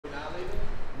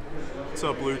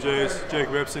What's up, Blue Jays?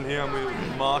 Jacob Epperson here. I'm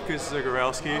with Marcus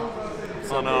Zegarowski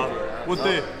on what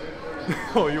day?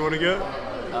 Oh, you want to go?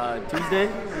 Tuesday.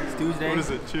 It's Tuesday. What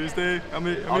is it? Tuesday? How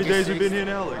many days have you been here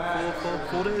now? Like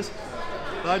four days?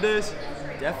 5 days?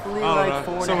 Definitely I don't like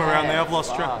know. 4 Somewhere and a around there. half, I've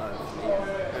lost track.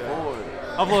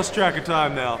 4. I've lost track of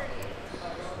time now.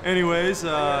 Anyways,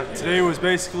 today was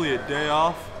basically a day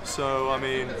off, so I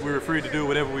mean we were free to do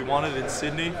whatever we wanted in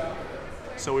Sydney.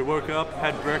 So we woke up,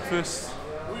 had breakfast,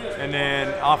 and then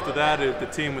after that the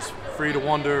team was free to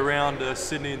wander around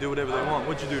Sydney and do whatever they want.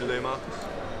 What'd you do today, Marcus?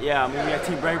 Yeah, I mean we had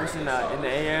team breakfast in the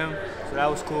AM, so that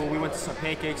was cool. We went to some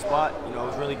pancake spot, you know, it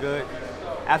was really good.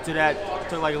 After that, I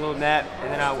took like a little nap,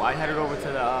 and then I headed over to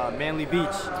the Manly Beach.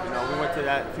 You know, we went to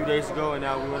that a few days ago, and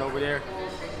now we went over there,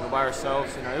 you know, by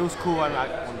ourselves. You know, it was cool. I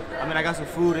mean, I got some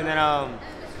food, and then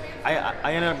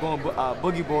I ended up going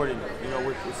boogie boarding, you know,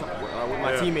 with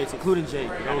my teammates, including Jake.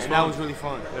 You know, that was really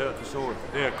fun, for sure.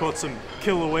 Yeah, caught some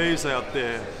killer waves out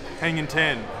there, hanging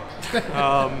 10.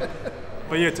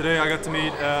 But yeah, today I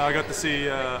got to see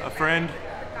a friend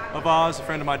of ours, a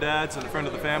friend of my dad's, and a friend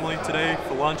of the family today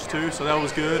for lunch too. So that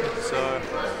was good. So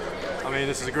I mean,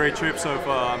 this is a great trip so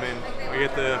far. I mean, I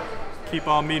get to keep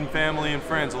on meeting family and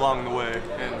friends along the way,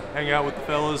 and hang out with the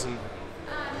fellas and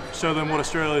show them what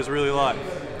Australia is really like.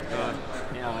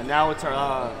 Yeah, and now it's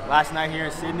our last night here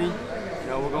in Sydney. You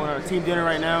know, we're going on a team dinner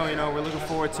right now. You know, we're looking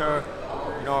forward to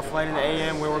our flight in the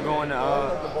AM where we're going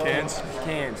to Cairns.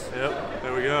 Cairns. Yep,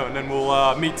 there we go. And then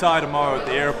we'll meet Ty tomorrow at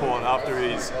the airport after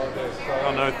his, I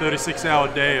don't know,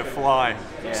 36-hour day of flying,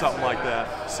 something like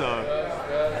that. So,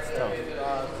 that's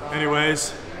tough.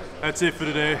 Anyways, that's it for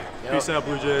today. Peace out,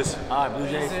 Blue Jays. All right, Blue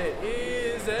Jays.